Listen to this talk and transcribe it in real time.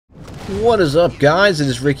What is up, guys? It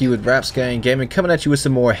is Ricky with Rapscan Gaming coming at you with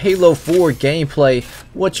some more Halo 4 gameplay.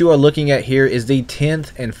 What you are looking at here is the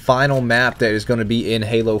 10th and final map that is going to be in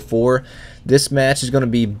Halo 4. This match is going to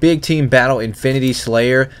be Big Team Battle Infinity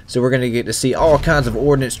Slayer, so we're going to get to see all kinds of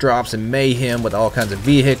ordnance drops and mayhem with all kinds of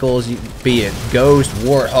vehicles, be it Ghost,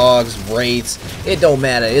 Warthogs, Wraiths, it don't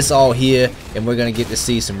matter, it's all here, and we're going to get to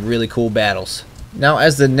see some really cool battles. Now,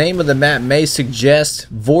 as the name of the map may suggest,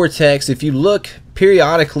 Vortex, if you look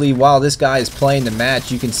periodically while this guy is playing the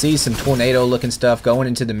match, you can see some tornado looking stuff going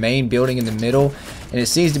into the main building in the middle, and it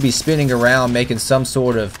seems to be spinning around making some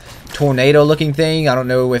sort of tornado looking thing. I don't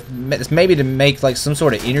know if it's maybe to make like some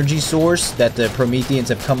sort of energy source that the Prometheans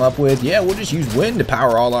have come up with. Yeah, we'll just use wind to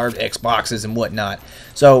power all our Xboxes and whatnot.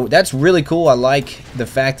 So that's really cool. I like the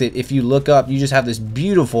fact that if you look up, you just have this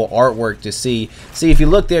beautiful artwork to see. See, if you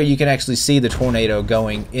look there, you can actually see the tornado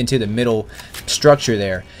going into the middle structure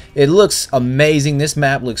there. It looks amazing. This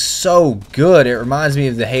map looks so good. It reminds me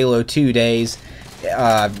of the Halo 2 days.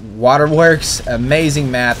 Waterworks,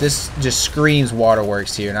 amazing map. This just screams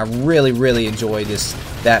Waterworks here, and I really enjoy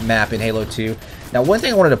that map in Halo 2. Now, one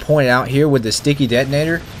thing I wanted to point out here with the sticky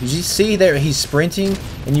detonator is you see there he's sprinting,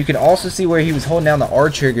 and you can also see where he was holding down the R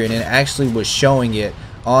trigger, and it actually was showing it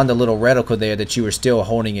on the little reticle there that you were still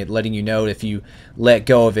holding it, letting you know if you let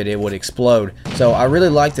go of it, it would explode. So I really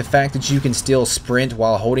like the fact that you can still sprint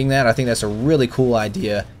while holding that. I think that's a really cool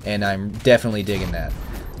idea, and I'm definitely digging that.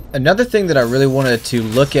 Another thing that I really wanted to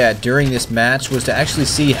look at during this match was to actually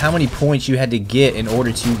see how many points you had to get in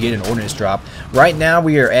order to get an ordnance drop. Right now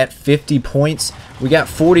we are at 50 points. We got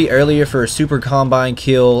 40 earlier for a super combine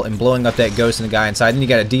kill and blowing up that ghost and the guy inside. Then you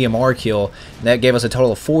got a DMR kill, and that gave us a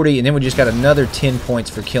total of 40, and then we just got another 10 points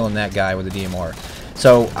for killing that guy with a DMR.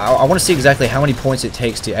 So I want to see exactly how many points it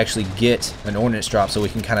takes to actually get an ordnance drop so we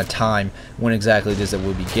can kind of time when exactly it is that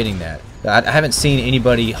we'll be getting that. I haven't seen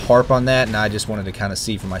anybody harp on that, and I just wanted to kind of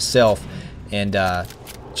see for myself and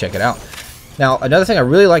check it out. Now, another thing, I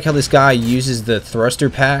really like how this guy uses the thruster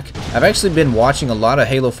pack. I've actually been watching a lot of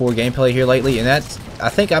Halo 4 gameplay here lately, and I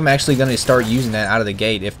think I'm actually going to start using that out of the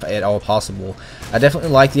gate if at all possible. I definitely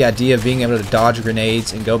like the idea of being able to dodge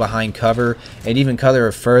grenades and go behind cover and even cover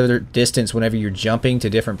a further distance whenever you're jumping to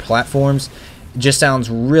different platforms. It just sounds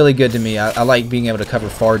really good to me. I like being able to cover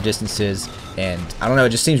far distances, and I don't know, it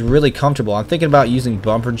just seems really comfortable. I'm thinking about using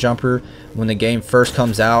bumper jumper when the game first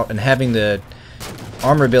comes out, and having the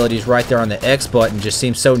armor abilities right there on the X button just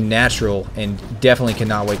seems so natural, and definitely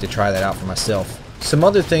cannot wait to try that out for myself. Some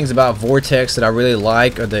other things about Vortex that I really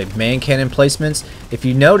like are the man cannon placements. If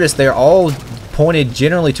you notice, they're all pointed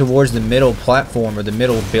generally towards the middle platform or the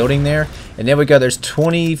middle building there. And there we go, there's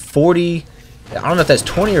 20, 40, I don't know if that's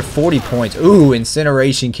 20 or 40 points. Ooh,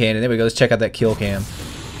 incineration cannon. There we go, let's check out that kill cam.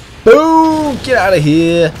 Boom! Get out of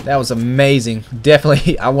here. That was amazing.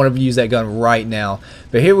 Definitely, I want to use that gun right now.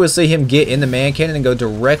 But here we'll see him get in the man cannon and go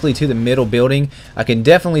directly to the middle building. I can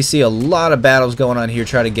definitely see a lot of battles going on here,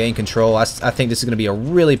 try to gain control. I think this is going to be a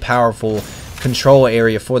really powerful control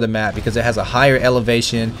area for the map because it has a higher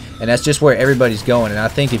elevation, and that's just where everybody's going. And I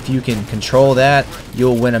think if you can control that,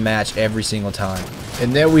 you'll win a match every single time.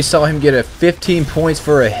 And there we saw him get a 15 points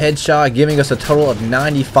for a headshot, giving us a total of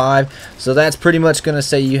 95. So that's pretty much going to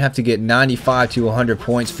say you have to get 95 to 100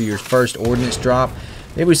 points for your first ordnance drop.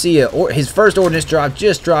 There we see his first ordnance drop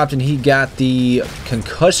just dropped, and he got the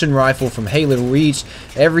concussion rifle from Halo Reach.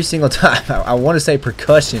 Every single time, I want to say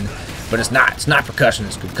percussion, but it's not. It's not percussion,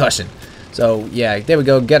 it's concussion. So yeah, there we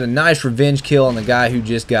go. Got a nice revenge kill on the guy who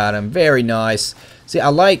just got him. Very nice. See, I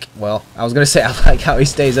like how he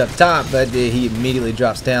stays up top, but he immediately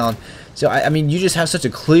drops down. So, I mean, you just have such a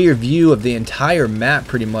clear view of the entire map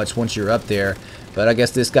pretty much once you're up there. But I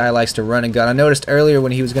guess this guy likes to run and gun. I noticed earlier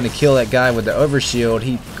when he was going to kill that guy with the overshield,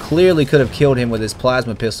 he clearly could have killed him with his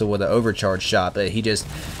plasma pistol with an overcharge shot, but he just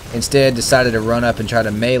instead decided to run up and try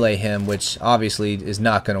to melee him, which obviously is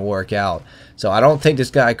not going to work out. So I don't think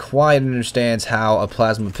this guy quite understands how a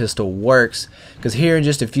plasma pistol works, because here in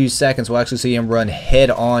just a few seconds we'll actually see him run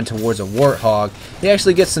head on towards a Warthog. He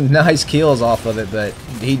actually gets some nice kills off of it, but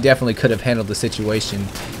he definitely could have handled the situation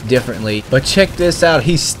differently. But check this out,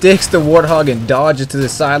 he sticks the Warthog and dodges to the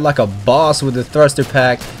side like a boss with the thruster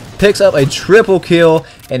pack, picks up a triple kill,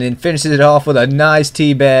 and then finishes it off with a nice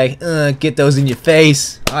teabag. Get those in your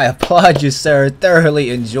face. I applaud you, sir.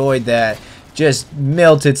 Thoroughly enjoyed that. Just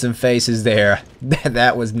melted some faces there.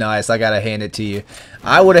 That was nice. I gotta hand it to you.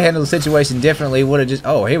 I would have handled the situation differently. Would have just...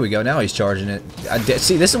 Oh, here we go. Now he's charging it.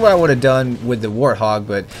 See, this is what I would have done with the Warthog.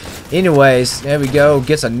 But anyways, there we go.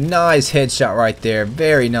 Gets a nice headshot right there.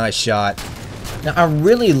 Very nice shot. Now, I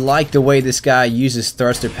really like the way this guy uses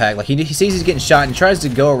thruster pack. Like, he sees he's getting shot and tries to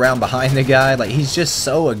go around behind the guy. Like, he's just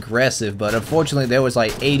so aggressive, but unfortunately, there was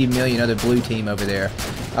like 80 million other blue team over there.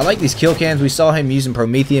 I like these kill cams. We saw him using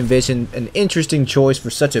Promethean Vision, an interesting choice for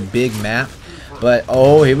such a big map. But,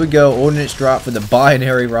 oh, here we go. Ordnance drop for the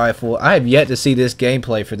binary rifle. I have yet to see this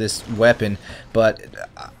gameplay for this weapon, but,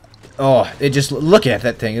 oh, it just, look at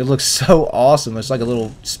that thing. It looks so awesome. It's like a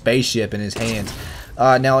little spaceship in his hands.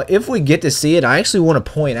 Now, if we get to see it, I actually want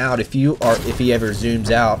to point out, if he ever zooms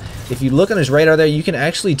out, if you look on his radar there, you can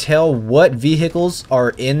actually tell what vehicles are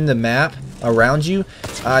in the map around you.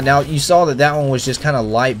 Now, you saw that one was just kind of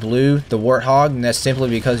light blue, the Warthog, and that's simply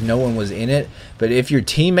because no one was in it. But if your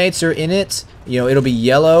teammates are in it, you know, it'll be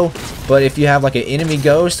yellow. But if you have like an enemy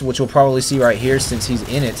ghost, which we'll probably see right here since he's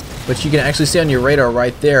in it, but you can actually see on your radar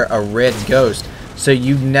right there a red ghost. So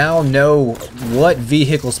you now know what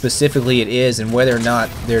vehicle specifically it is and whether or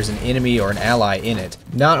not there's an enemy or an ally in it.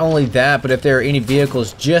 Not only that, but if there are any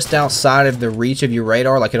vehicles just outside of the reach of your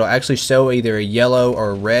radar, like it'll actually show either a yellow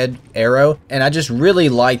or a red arrow. And I just really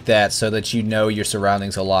like that so that you know your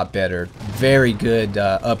surroundings a lot better. Very good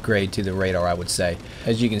upgrade to the radar, I would say.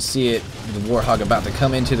 As you can see it, the Warthog about to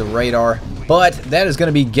come into the radar. But that is going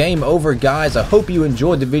to be game over, guys. I hope you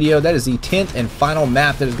enjoyed the video. That is the 10th and final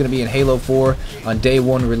map that is going to be in Halo 4 on day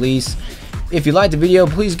 1 release. If you liked the video,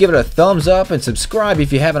 please give it a thumbs up and subscribe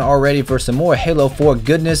if you haven't already for some more Halo 4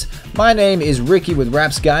 goodness. My name is Ricky with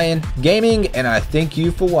Rapscallion Gaming, and I thank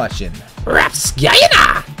you for watching. Rapscallion!